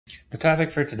The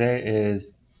topic for today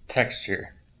is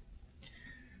texture.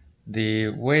 The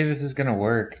way this is going to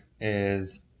work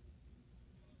is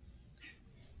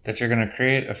that you're going to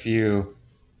create a few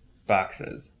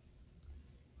boxes.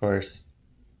 Of course,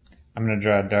 I'm going to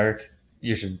draw dark.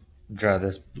 You should draw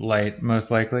this light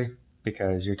most likely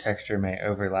because your texture may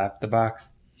overlap the box.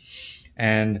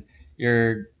 And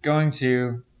you're going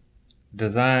to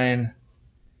design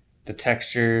the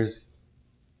textures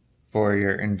for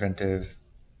your inventive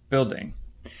building.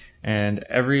 And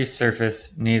every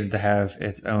surface needs to have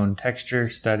its own texture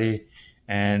study,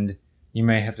 and you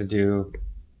may have to do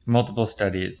multiple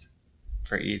studies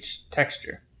for each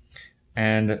texture.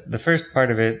 And the first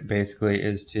part of it basically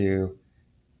is to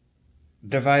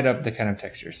divide up the kind of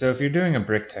texture. So if you're doing a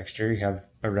brick texture, you have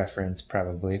a reference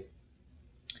probably.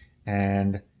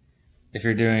 And if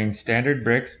you're doing standard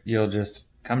bricks, you'll just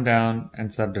come down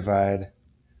and subdivide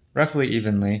roughly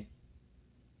evenly,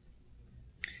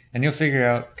 and you'll figure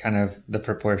out kind of the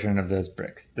proportion of those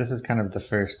bricks. This is kind of the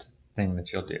first thing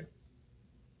that you'll do,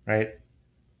 right?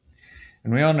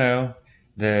 And we all know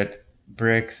that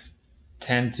bricks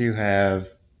tend to have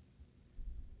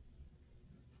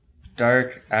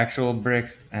dark actual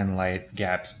bricks and light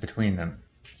gaps between them.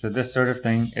 So this sort of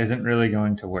thing isn't really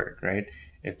going to work, right?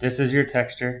 If this is your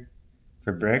texture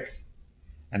for bricks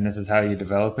and this is how you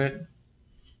develop it,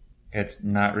 it's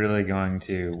not really going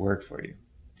to work for you.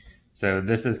 So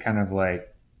this is kind of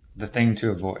like the thing to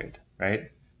avoid,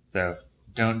 right? So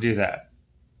don't do that.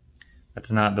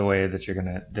 That's not the way that you're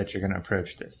gonna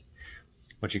approach this.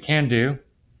 What you can do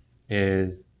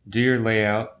is do your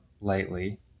layout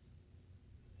lightly.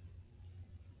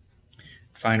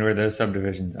 Find where those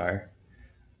subdivisions are.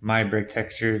 My brick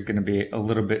texture is going to be a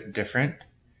little bit different,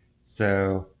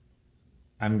 so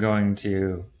I'm going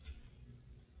to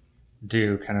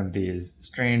do kind of these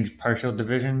strange partial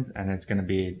divisions, and it's going to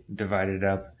be divided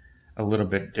up a little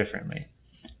bit differently.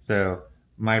 So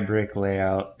my brick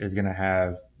layout is going to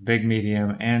have big,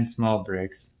 medium, and small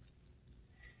bricks,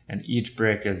 and each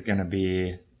brick is going to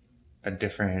be a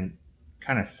different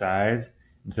kind of size,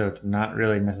 and so it's not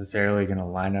really necessarily going to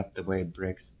line up the way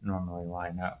bricks normally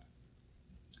line up.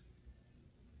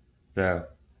 So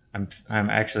I'm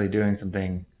actually doing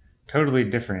something totally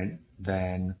different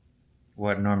than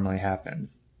what normally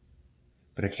happens.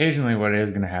 But occasionally what is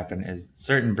going to happen is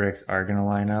certain bricks are going to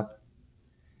line up,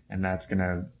 and that's going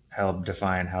to help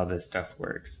define how this stuff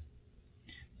works.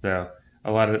 So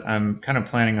I'm kind of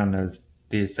planning on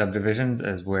these subdivisions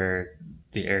as where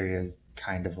the areas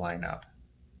kind of line up.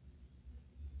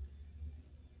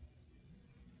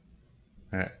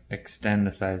 I'm going to extend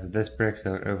the size of this brick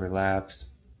so it overlaps.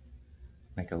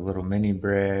 Make a little mini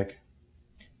brick.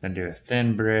 Then do a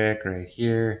thin brick right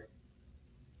here.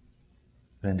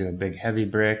 Then do a big heavy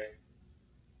brick.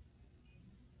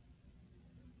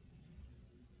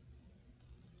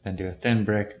 Then do a thin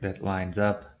brick that lines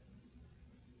up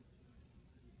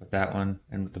with that one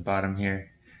and with the bottom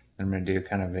here. Then I'm going to do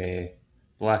kind of a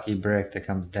blocky brick that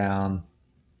comes down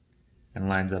and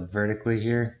lines up vertically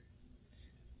here.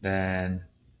 Then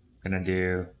I'm going to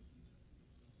do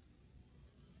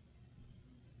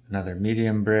another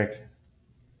medium brick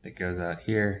that goes out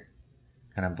here,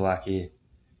 kind of blocky.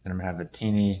 Then I'm going to have a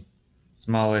teeny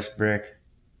smallish brick,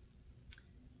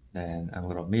 then a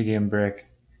little medium brick,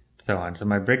 so on. So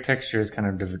my brick texture is kind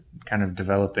of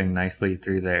developing nicely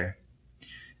through there.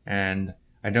 And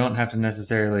I don't have to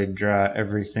necessarily draw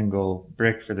every single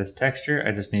brick for this texture.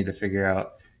 I just need to figure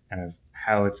out kind of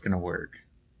how it's going to work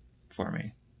for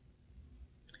me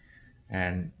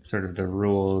and sort of the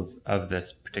rules of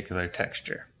this particular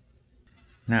texture.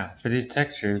 Now, for these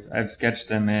textures, I've sketched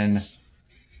them in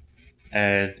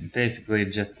as basically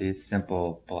just these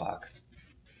simple blocks.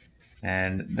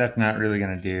 And that's not really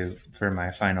going to do for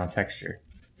my final texture.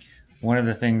 One of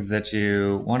the things that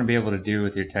you want to be able to do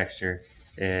with your texture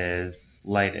is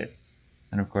light it.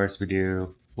 And of course we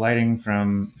do lighting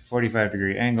from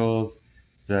 45-degree angles,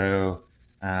 so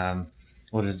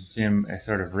we'll just assume a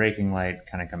sort of raking light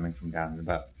kind of coming from down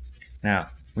above. Now,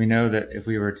 we know that if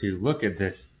we were to look at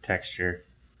this texture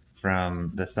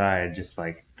from the side, just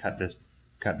like cut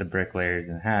the brick layers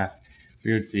in half,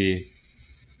 we would see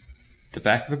the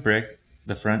back of a brick,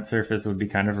 the front surface would be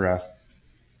kind of rough.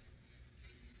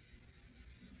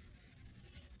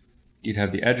 You'd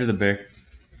have the edge of the brick,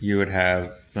 you would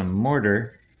have some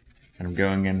mortar kind of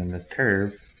going in this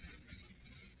curve.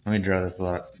 Let me draw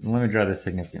this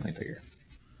significantly bigger.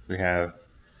 We have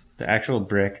the actual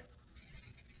brick,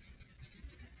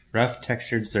 rough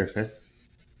textured surface,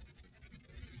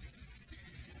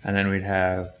 and then we'd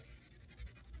have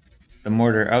the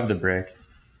mortar of the brick,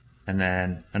 and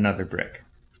then another brick.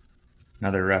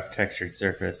 another rough textured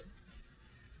surface,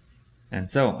 and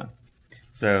so on.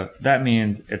 So that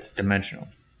means it's dimensional.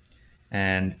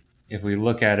 And if we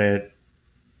look at it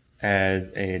as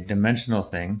a dimensional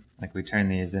thing, like we turn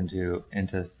these into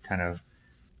kind of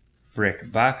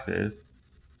brick boxes,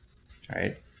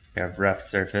 right? We have rough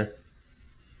surface,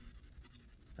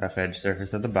 rough edge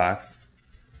surface of the box.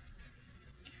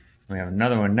 We have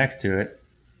another one next to it,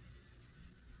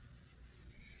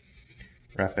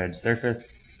 rough edge surface,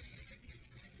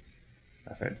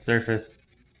 rough edge surface,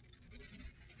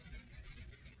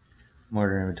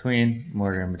 mortar in between,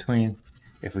 mortar in between.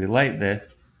 If we light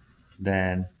this,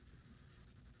 then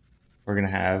we're going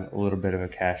to have a little bit of a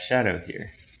cast shadow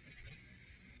here,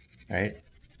 right?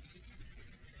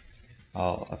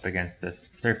 All up against this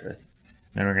surface.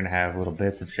 Then we're going to have little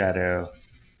bits of shadow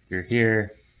through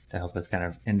here to help us kind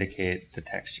of indicate the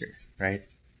texture, right?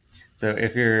 So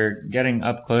if you're getting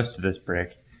up close to this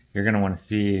brick, you're going to want to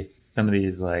see some of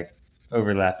these like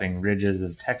overlapping ridges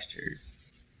of textures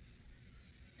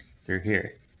through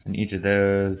here. And each of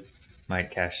those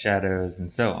might cast shadows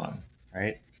and so on,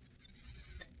 right?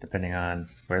 Depending on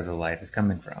where the light is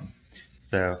coming from.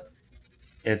 So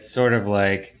it's sort of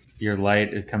like your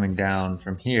light is coming down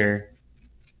from here,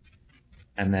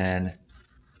 and then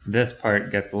this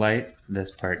part gets light,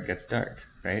 this part gets dark,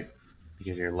 right?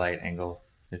 Because your light angle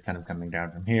is kind of coming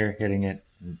down from here, hitting it,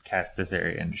 and cast this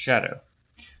area into shadow.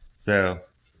 So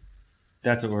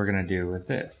that's what we're going to do with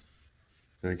this.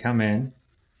 So we come in,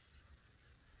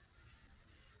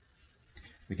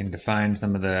 we can define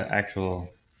some of the actual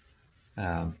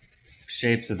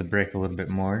shapes of the brick a little bit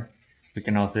more. We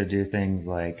can also do things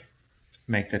like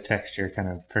make the texture kind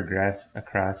of progress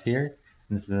across here.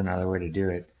 And this is another way to do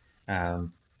it.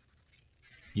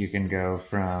 You can go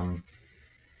from,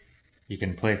 you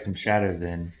can place some shadows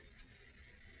in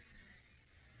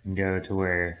and go to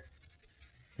where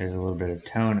there's a little bit of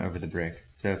tone over the brick.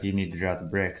 So if you need to draw the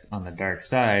bricks on the dark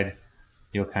side,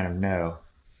 you'll kind of know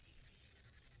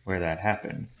where that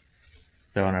happens.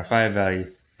 So on our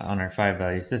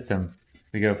 5-value system,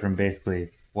 we go from basically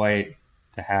white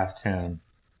to halftone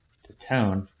to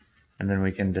tone, and then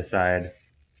we can decide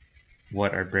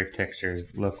what our brick textures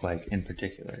look like in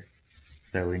particular.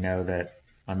 So we know that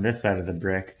on this side of the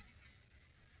brick,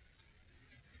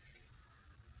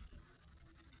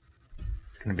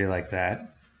 it's going to be like that.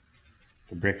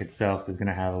 The brick itself is going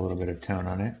to have a little bit of tone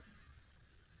on it,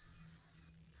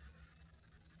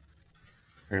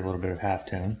 or a little bit of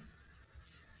halftone.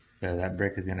 So that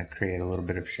brick is going to create a little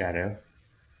bit of shadow.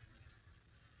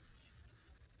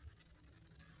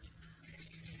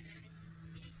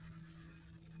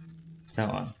 So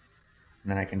on.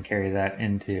 And then I can carry that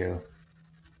into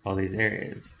all these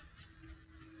areas.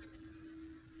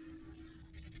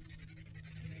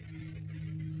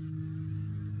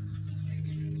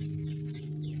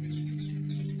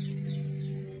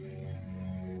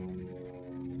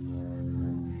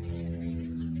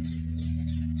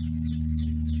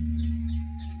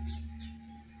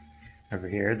 Over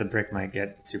here, the brick might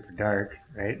get super dark,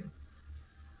 right?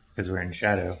 Because we're in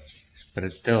shadow, but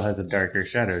it still has a darker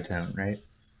shadow tone, right?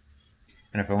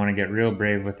 And if I want to get real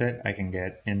brave with it, I can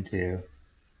get into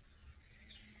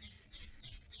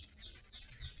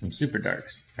some super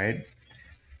darks, right?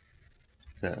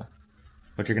 So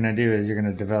what you're going to do is you're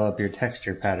going to develop your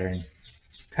texture pattern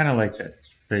kind of like this.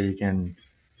 So you can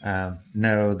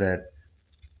know that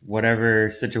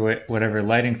whatever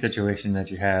lighting situation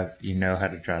that you have, you know how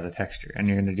to draw the texture. And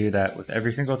you're going to do that with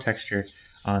every single texture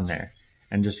on there.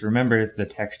 And just remember, the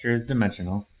texture is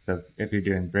dimensional. So if you're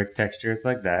doing brick texture, it's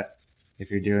like that. If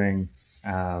you're doing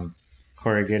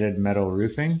corrugated metal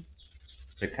roofing,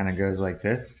 it kind of goes like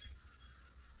this,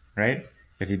 right?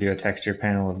 If you do a texture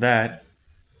panel of that,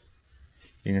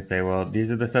 you can say, well,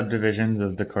 these are the subdivisions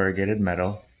of the corrugated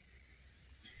metal.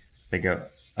 They go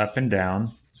up and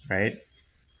down, right?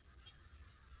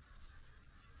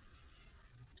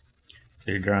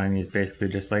 So you're drawing these basically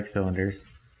just like cylinders.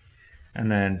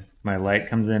 And then my light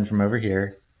comes in from over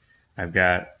here. I've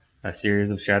got a series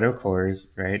of shadow cores,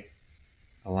 right,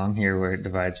 along here where it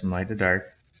divides from light to dark.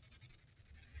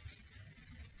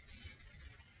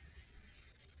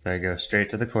 So I go straight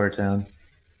to the core tone.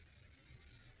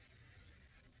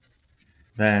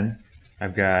 Then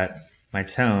I've got my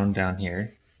tone down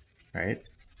here, right?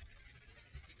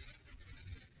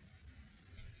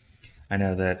 I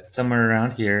know that somewhere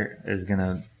around here is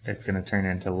it's gonna turn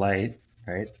into light,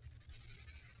 right?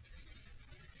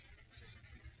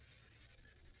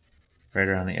 Right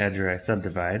around the edge where I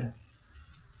subdivide.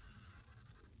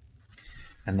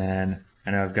 And then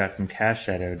I know I've got some cast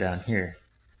shadow down here,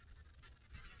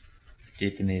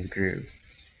 deep in these grooves.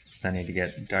 So I need to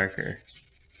get darker.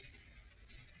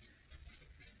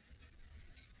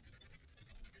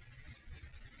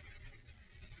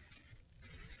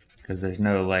 because there's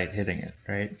no light hitting it,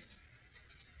 right?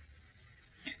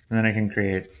 And then I can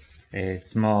create a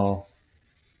small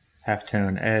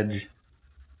halftone edge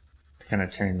to kind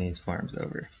of turn these forms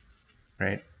over,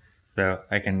 right? So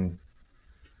I can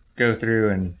go through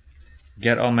and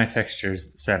get all my textures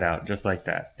set out just like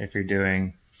that. If you're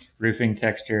doing roofing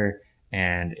texture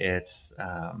and it's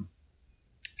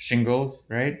shingles,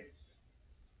 right?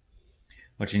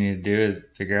 What you need to do is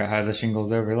figure out how the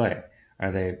shingles overlay.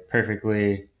 Are they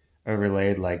perfectly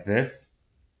overlaid like this?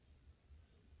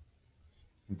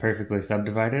 And perfectly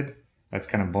subdivided? That's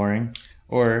kind of boring.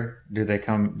 Or do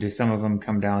some of them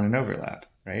come down and overlap,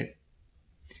 right?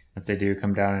 If they do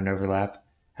come down and overlap,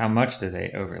 how much do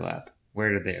they overlap?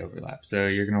 Where do they overlap? So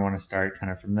you're going to want to start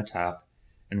kind of from the top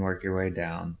and work your way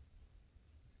down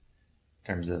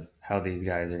in terms of how these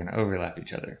guys are going to overlap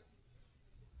each other.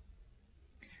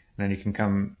 And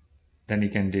then you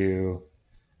can do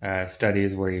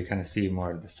studies where you kind of see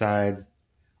more of the sides,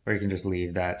 or you can just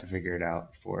leave that to figure it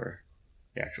out for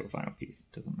the actual final piece.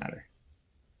 It doesn't matter,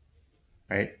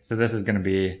 right? So this is going to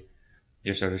be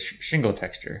your sort of shingle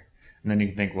texture. And then you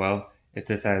can think, well, if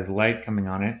this has light coming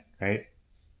on it, right,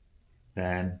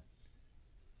 then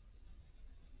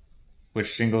which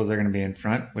shingles are going to be in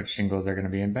front, which shingles are going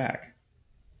to be in back.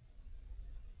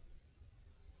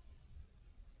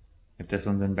 If this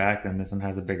one's in back, then this one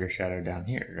has a bigger shadow down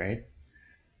here, right?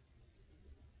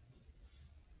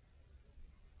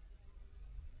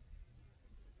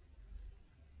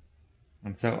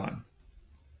 And so on.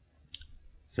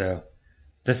 So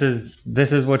this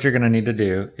is what you're going to need to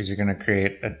do, is you're going to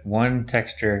create one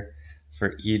texture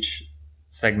for each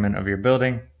segment of your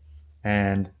building,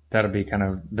 and that'll be kind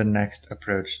of the next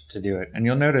approach to do it. And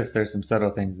you'll notice there's some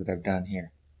subtle things that I've done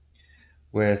here.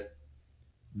 With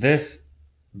this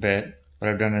bit, what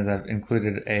I've done is I've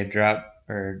included a drop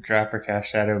or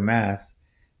cast shadow mask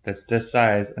that's this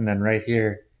size, and then right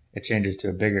here it changes to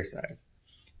a bigger size.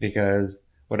 Because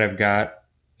what I've got,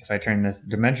 if I turn this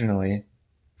dimensionally,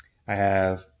 I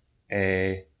have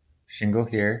a shingle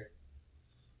here.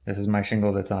 This is my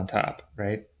shingle that's on top,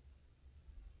 right?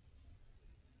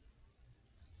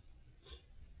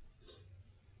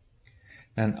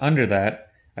 And under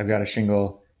that, I've got a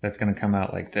shingle that's going to come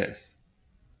out like this.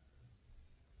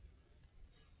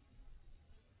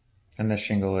 And this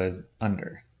shingle is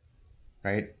under,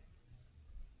 right?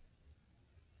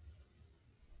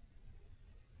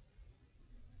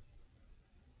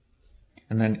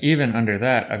 And then even under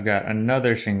that, I've got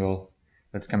another shingle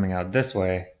that's coming out this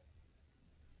way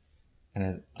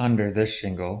and is under this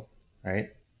shingle, right?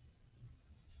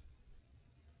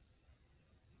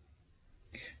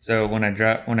 So when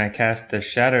I cast the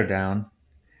shadow down,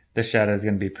 this shadow is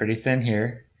going to be pretty thin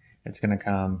here. It's going to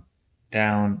come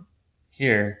down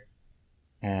here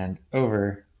and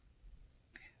over.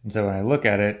 And so when I look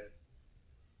at it,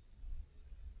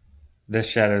 this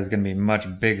shadow is going to be much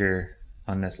bigger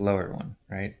on this lower one,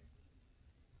 right?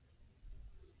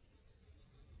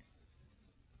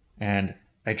 And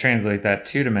I translate that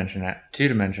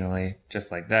two-dimensionally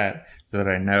just like that, so that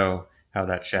I know how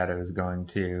that shadow is going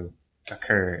to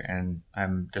occur, and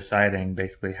I'm deciding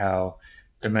basically how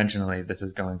dimensionally this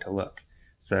is going to look.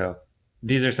 So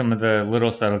these are some of the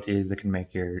little subtleties that can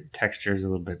make your textures a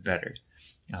little bit better.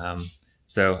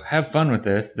 So have fun with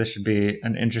this. This should be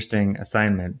an interesting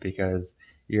assignment because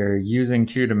you're using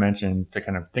 2 dimensions to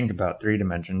kind of think about 3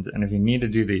 dimensions. And if you need to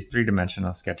do these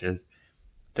 3-dimensional sketches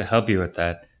to help you with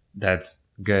that, that's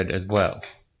good as well.